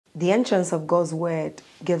The entrance of God's word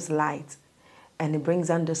gives light and it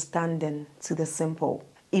brings understanding to the simple.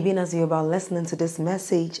 Even as you're about listening to this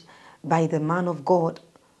message by the man of God,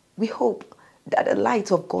 we hope that the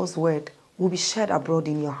light of God's word will be shed abroad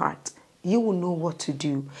in your heart. You will know what to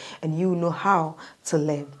do and you will know how to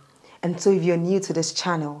live. And so if you're new to this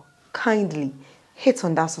channel, kindly hit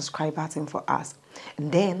on that subscribe button for us.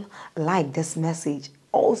 And then like this message.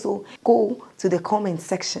 Also, go to the comment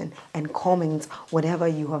section and comment whatever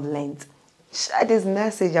you have learned. Share this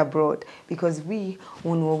message abroad because we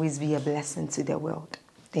will always be a blessing to the world.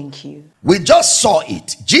 Thank you. We just saw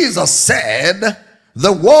it. Jesus said,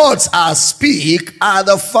 the words I speak are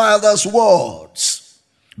the Father's words.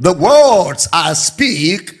 The words I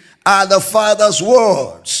speak are the Father's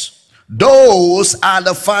words. Those are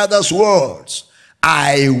the Father's words.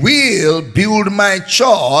 I will build my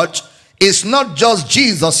church. It's not just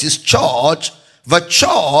Jesus' church. The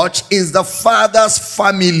church is the Father's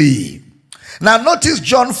family. Now notice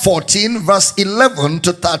John 14 verse 11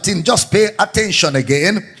 to 13. Just pay attention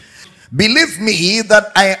again. Believe me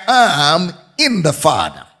that I am in the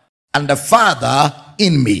Father and the Father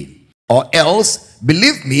in me. Or else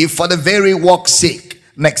believe me for the very work's sake.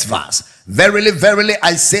 Next verse. Verily, verily,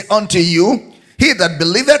 I say unto you, he that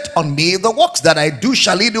believeth on me, the works that I do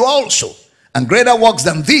shall he do also. And greater works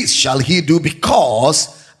than these shall he do, because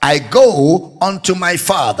I go unto my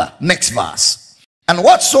Father. Next verse. And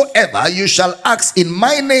whatsoever you shall ask in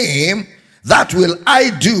my name, that will I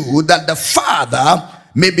do, that the Father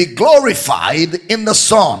may be glorified in the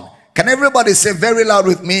Son. Can everybody say very loud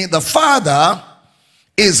with me? The Father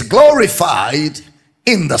is glorified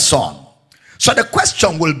in the Son. So the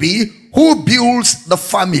question will be, who builds the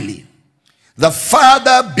family? The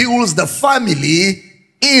Father builds the family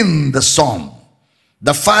in the Son.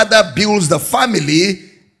 The Father builds the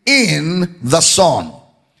family in the Son.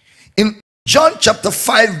 In John chapter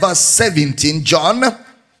 5 verse 17, John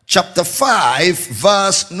chapter 5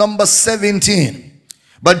 verse number 17.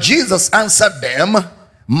 But Jesus answered them,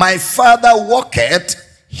 my Father walketh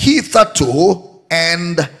hitherto,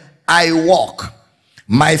 and I walk.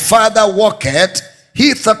 My Father walketh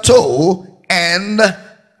hitherto, and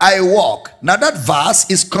I walk. Now that verse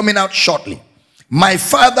is coming out shortly. My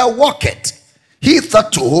Father walketh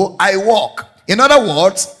hitherto, I walk. In other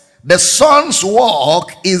words, the Son's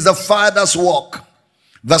walk is the Father's walk.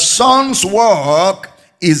 The Son's work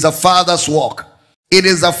is the Father's walk. It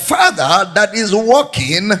is the Father that is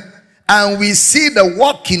walking, and we see the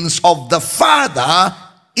walkings of the Father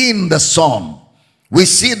in the Son. We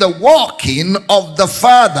see the walking of the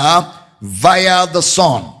Father via the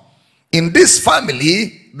Son. In this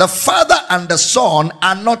family, the Father and the Son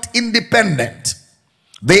are not independent.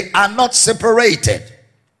 They are not separated.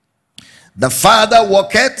 The Father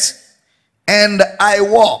walketh, and I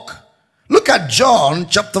walk. Look at John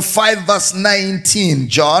chapter 5 verse 19.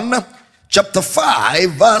 John chapter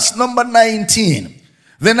 5 verse number 19.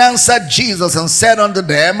 Then answered Jesus and said unto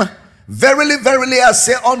them, verily, verily, I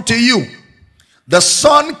say unto you, the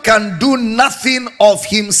Son can do nothing of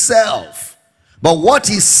himself, but what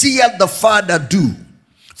he seeth the Father do.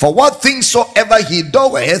 For what things soever he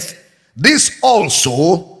doeth, this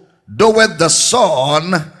also doeth the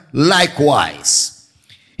Son likewise.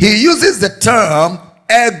 He uses the term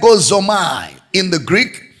ergozomai in the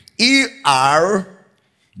Greek, E-R-G-O-Z-O-M-A-I,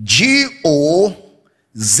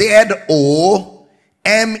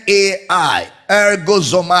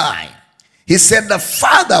 ergozomai. He said, the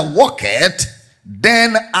Father walketh,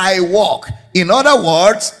 then I walk. In other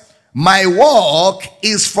words, my walk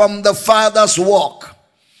is from the Father's walk.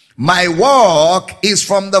 My walk is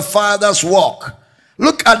from the Father's walk.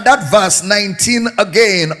 Look at that verse 19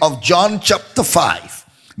 again of John chapter 5.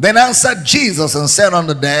 Then answered Jesus and said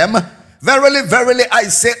unto them, verily, verily, I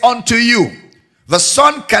say unto you, the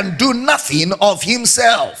Son can do nothing of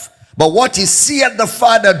himself, but what he seeth the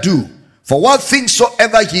Father do. For what things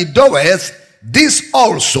soever he doeth, this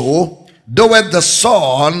also doeth the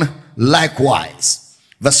Son likewise.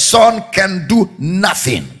 The Son can do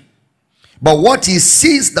nothing but what he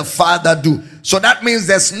sees the Father do. So that means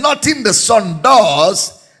there's nothing the Son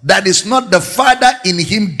does that is not the Father in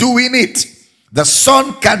him doing it. The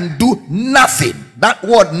Son can do nothing. That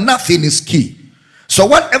word nothing is key. So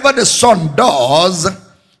whatever the Son does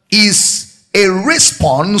is a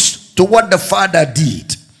response to what the Father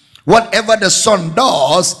did. Whatever the Son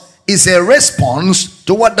does is a response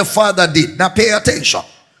to what the Father did. Now pay attention.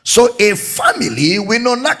 So a family, we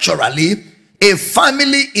know naturally, a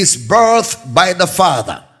family is birthed by the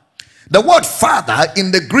Father. The word Father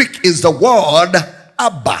in the Greek is the word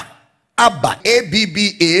Abba. Abba,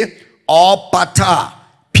 A-B-B-A, or Pater,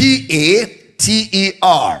 P-A-T-E-R,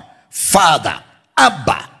 Father.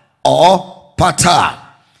 Abba. or pater.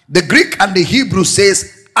 The Greek and the Hebrew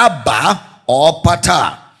says Abba or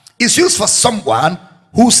pater. It's used for someone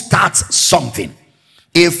who starts something.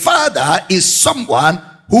 A father is someone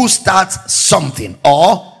who starts something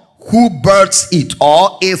or who births it,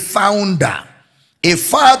 or a founder. A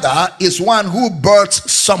father is one who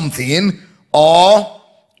births something, or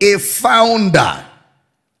a founder.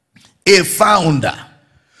 A founder.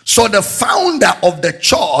 So the founder of the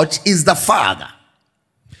church is the father.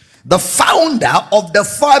 The founder of the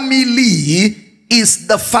family is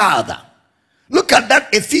the father. Look at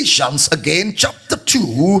that, Ephesians again, chapter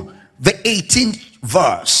 2, the 18th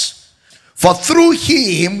verse. For through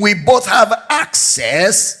him we both have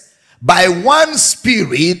access by one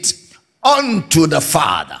Spirit unto the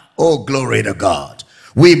Father. Oh, glory to God.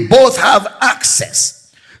 We both have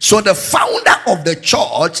access. So the founder of the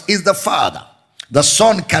church is the Father. The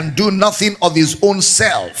Son can do nothing of his own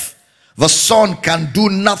self. The Son can do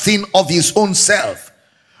nothing of his own self.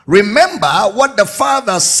 Remember what the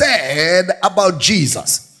Father said about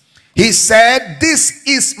Jesus. He said, "This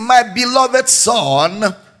is my beloved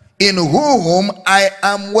Son, in whom I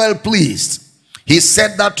am well pleased." He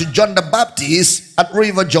said that to John the Baptist at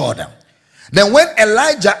River Jordan. Then when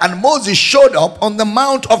Elijah and Moses showed up on the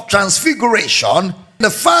Mount of Transfiguration, the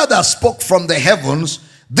Father spoke from the heavens,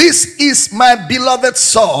 "This is my beloved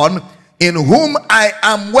Son, in whom I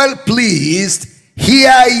am well pleased.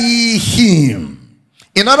 Hear ye him."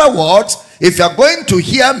 In other words, if you're going to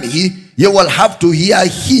hear me, you will have to hear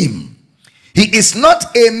him. He is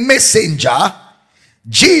not a messenger.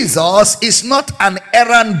 Jesus is not an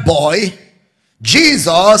errand boy.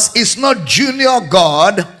 Jesus is not junior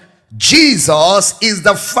God. Jesus is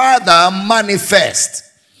the Father manifest.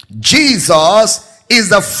 Jesus is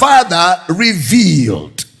the Father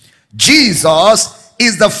revealed. Jesus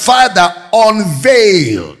is the Father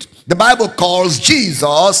unveiled. The Bible calls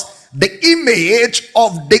Jesus the image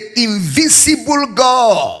of the invisible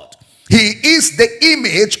God. He is the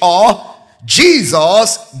image, or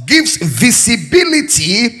Jesus gives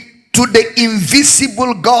visibility to the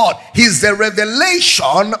invisible God. He's the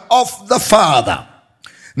revelation of the Father.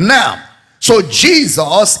 Now, so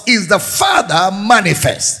Jesus is the Father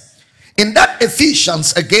manifest. In that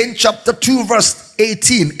Ephesians again, chapter 2 verse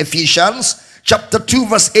 18, Ephesians chapter 2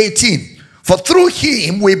 verse 18. For through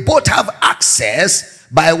him we both have access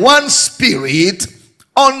by one Spirit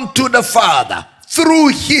unto the Father. Through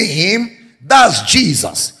him, that's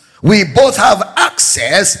Jesus. We both have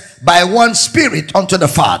access by one Spirit unto the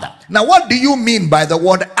Father. Now, what do you mean by the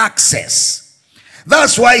word access?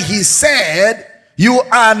 That's why he said, you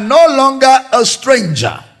are no longer a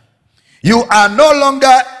stranger. You are no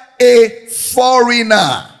longer a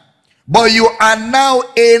foreigner, but you are now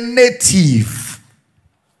a native,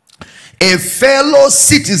 a fellow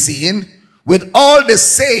citizen with all the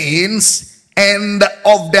saints and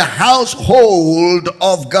of the household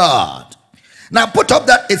of God. Now put up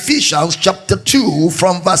that Ephesians chapter 2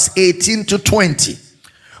 from verse 18 to 20.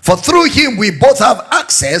 For through him we both have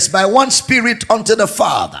access by one Spirit unto the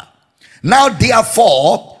Father. Now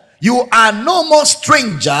therefore you are no more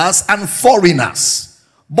strangers and foreigners,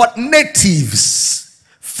 but natives,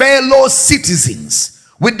 fellow citizens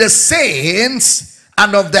with the saints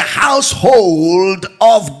and of the household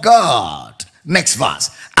of God. Next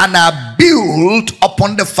verse. And are built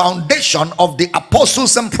upon the foundation of the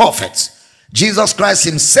apostles and prophets, Jesus Christ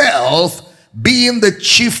himself being the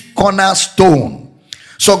chief cornerstone.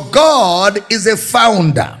 So God is a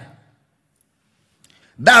founder.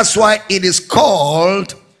 That's why it is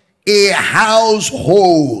called a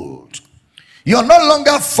household. You're no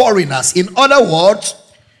longer foreigners. In other words,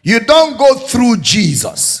 you don't go through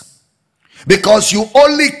Jesus, because you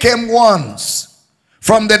only came once.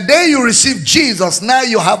 From the day you received Jesus, now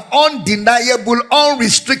you have undeniable,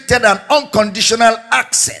 unrestricted, and unconditional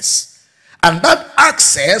access. And that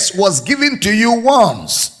access was given to you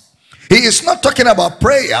once. He is not talking about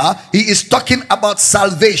prayer. He is talking about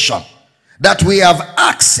salvation. That we have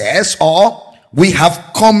access, or we have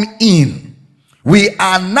come in. We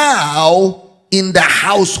are now in the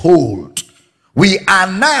household. We are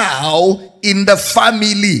now in the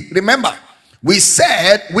family. Remember, we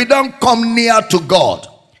said we don't come near to God.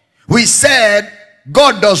 We said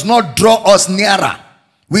God does not draw us nearer.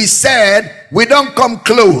 We said we don't come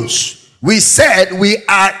close. We said we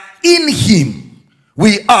are in him.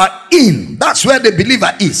 We are in. That's where the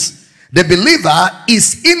believer is. The believer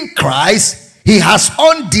is in Christ. He has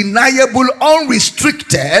undeniable,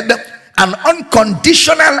 unrestricted, and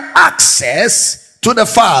unconditional access to the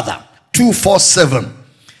Father 24/7.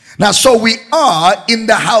 Now, so we are in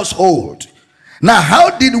the household. Now, how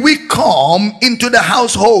did we come into the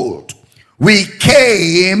household? We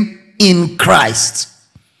came in Christ.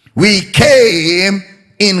 We came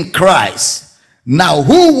in Christ. Now,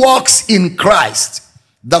 who walks in Christ?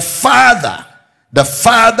 The Father. The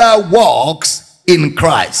Father walks in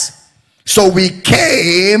Christ. So we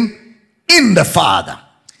came in the Father.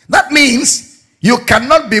 That means you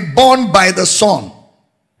cannot be born by the Son.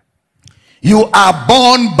 You are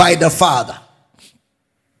born by the Father.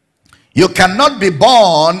 You cannot be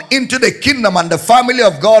born into the kingdom and the family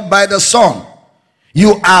of God by the Son.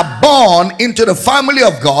 You are born into the family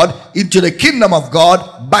of God, into the kingdom of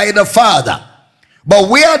God by the Father. But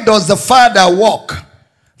where does the Father walk?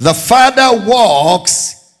 The Father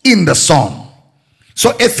walks in the Son.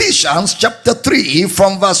 So Ephesians chapter 3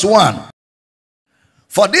 from verse 1.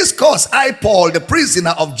 For this cause I, Paul, the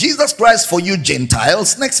prisoner of Jesus Christ for you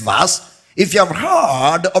Gentiles. Next verse. If you have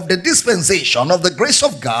heard of the dispensation of the grace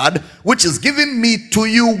of God, which is given me to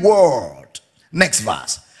you word. Next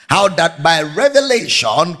verse. How that by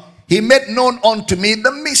revelation he made known unto me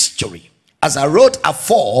the mystery, as I wrote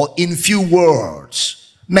afore in few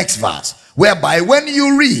words. Next verse. Whereby when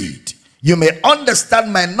you read, you may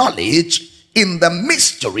understand my knowledge in the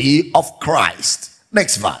mystery of Christ.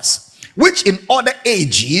 Next verse. Which in other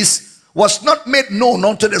ages was not made known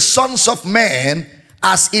unto the sons of men,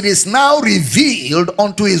 as it is now revealed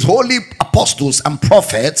unto his holy apostles and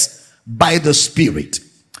prophets by the Spirit.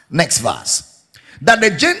 Next verse. That the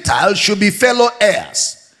Gentiles should be fellow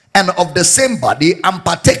heirs and of the same body and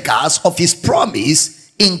partakers of his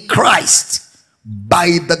promise in Christ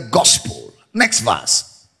by the gospel. Next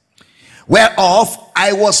verse. Whereof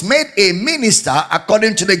I was made a minister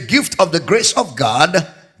according to the gift of the grace of God,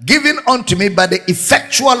 given unto me by the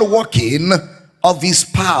effectual working of his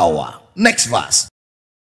power. Next verse.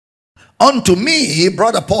 Unto me,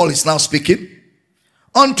 brother Paul is now speaking,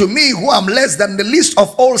 unto me who am less than the least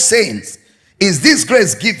of all saints, is this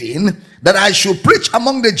grace given, that I should preach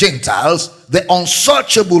among the Gentiles the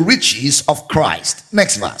unsearchable riches of Christ.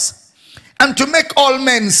 Next verse. And to make all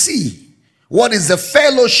men see what is the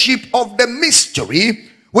fellowship of the mystery,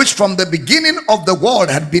 which from the beginning of the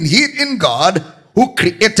world had been hid in God, who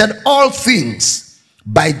created all things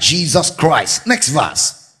by Jesus Christ. Next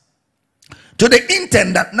verse. To the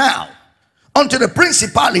intent that now unto the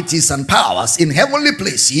principalities and powers in heavenly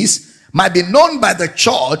places might be known by the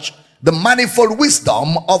church the manifold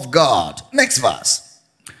wisdom of God. Next verse.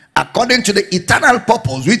 According to the eternal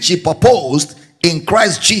purpose which he proposed in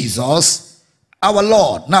Christ Jesus our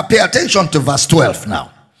Lord. Now pay attention to verse 12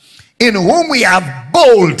 now. In whom we have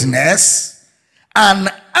boldness and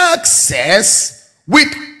access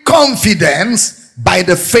with confidence by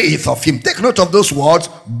the faith of him. Take note of those words.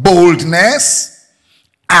 Boldness,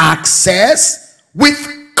 access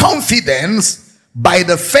with confidence by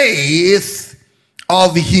the faith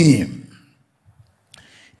of him.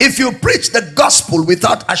 If you preach the gospel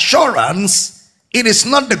without assurance, it is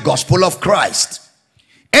not the gospel of Christ.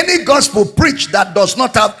 Any gospel preached that does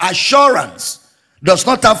not have assurance, does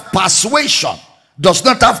not have persuasion, does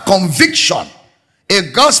not have conviction, a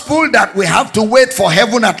gospel that we have to wait for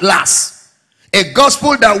heaven at last, a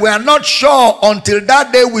gospel that we are not sure until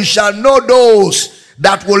that day we shall know those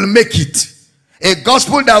that will make it, a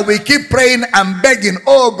gospel that we keep praying and begging,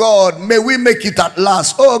 oh God, may we make it at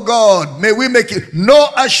last, oh God, may we make it. No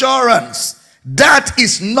assurance. That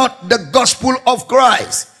is not the gospel of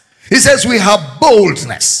Christ. He says we have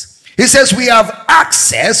boldness. He says we have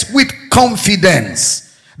access with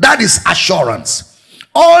confidence. That is assurance.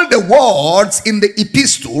 All the words in the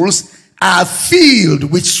epistles are filled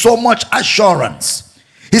with so much assurance.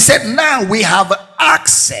 He said now we have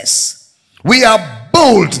access. We have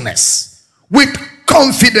boldness with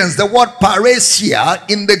confidence. The word paresia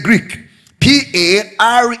in the Greek, P-A-R-E-S-I-A,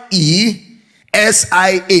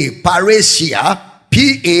 paresia,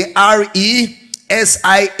 P-A-R-E-S-I-A,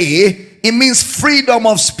 it means freedom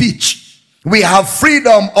of speech. We have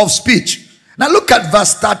freedom of speech. Now look at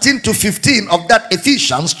verse 13 to 15 of that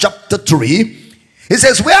Ephesians chapter 3. It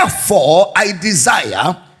says, wherefore I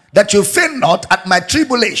desire that you faint not at my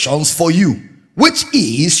tribulations for you, which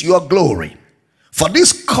is your glory. For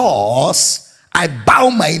this cause I bow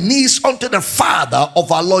my knees unto the Father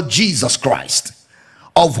of our Lord Jesus Christ,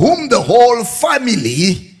 of whom the whole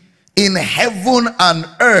family in heaven and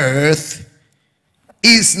earth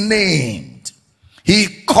is named.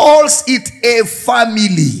 He calls it a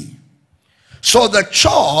family. So the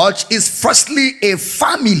church is firstly a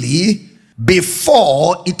family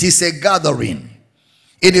before it is a gathering.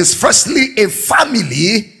 It is firstly a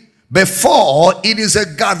family before it is a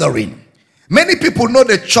gathering. Many people know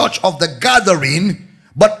the church of the gathering,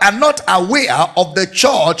 but are not aware of the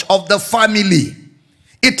church of the family.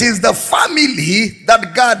 It is the family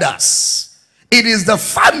that gathers. It is the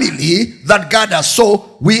family that gathers.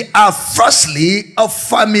 So we are firstly a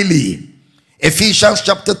family. Ephesians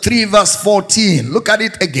chapter 3 verse 14. Look at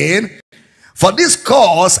it again. For this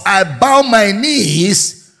cause I bow my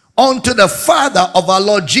knees unto the Father of our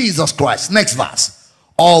Lord Jesus Christ. Next verse.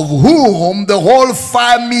 Of whom the whole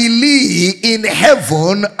family in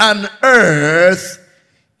heaven and earth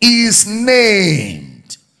is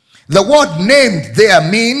named. The word named there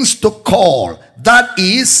means to call. That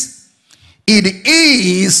is, it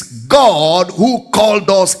is God who called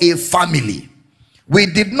us a family. We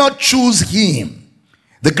did not choose him.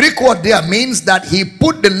 The Greek word there means that he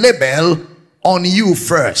put the label on you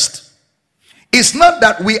first. It's not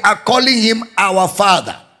that we are calling him our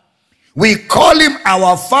father. We call him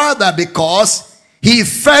our father because he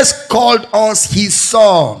first called us his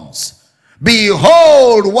sons.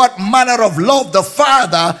 Behold, what manner of love the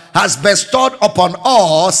Father has bestowed upon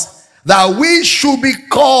us, that we should be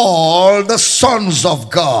called the sons of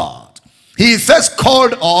God. He first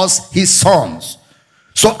called us his sons.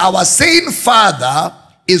 So our saying Father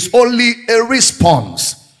is only a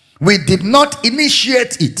response. We did not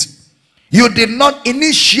initiate it. You did not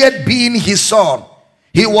initiate being his son.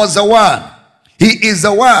 He was the one. He is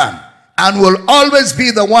the one, and will always be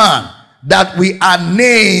the one that we are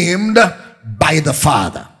named by the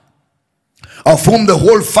Father, of whom the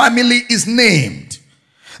whole family is named.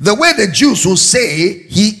 The way the Jews will say,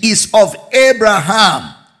 he is of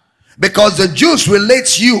Abraham, because the Jews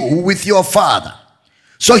relate you with your father.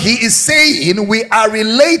 So he is saying we are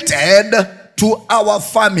related to our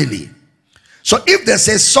family. So if there's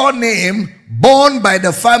a surname born by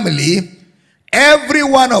the family, every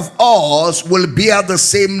one of us will bear the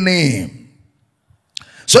same name.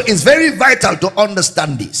 So it's very vital to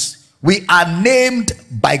understand this. We are named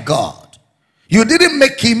by God. You didn't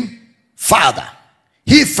make him father.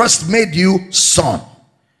 He first made you son.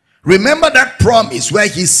 Remember that promise where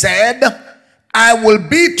he said, I will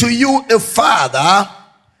be to you a father,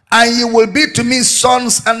 and you will be to me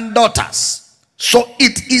sons and daughters. So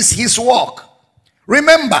it is his work.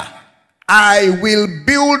 Remember, I will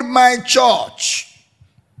build my church,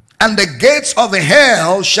 and the gates of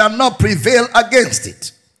hell shall not prevail against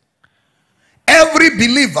it. Every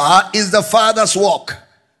believer is the Father's work.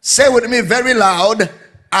 Say with me very loud,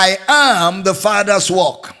 I am the Father's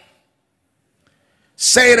work.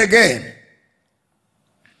 Say it again.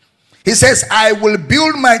 He says, I will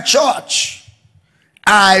build my church.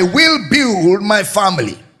 I will build my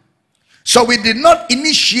family. So we did not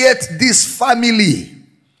initiate this family.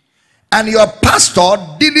 And your pastor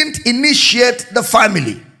didn't initiate the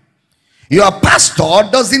family. Your pastor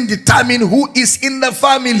doesn't determine who is in the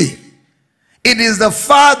family. It is the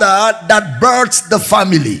Father that births the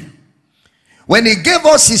family. When he gave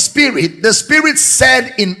us his Spirit, the Spirit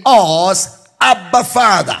said in us, Abba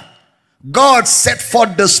Father. God set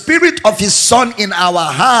forth the Spirit of his Son in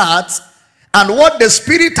our hearts, and what the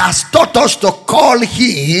Spirit has taught us to call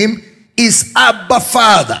him is Abba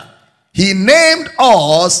Father. He named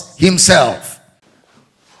us himself.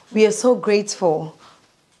 We are so grateful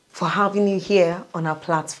for having you here on our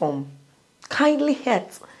platform. Kindly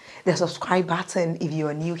hit the subscribe button if you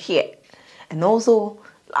are new here, and also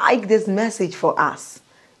like this message for us.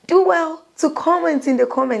 Do well to comment in the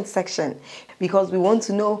comment section, because we want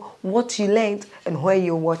to know what you learned and where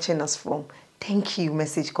you're watching us from. Thank you,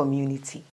 message community.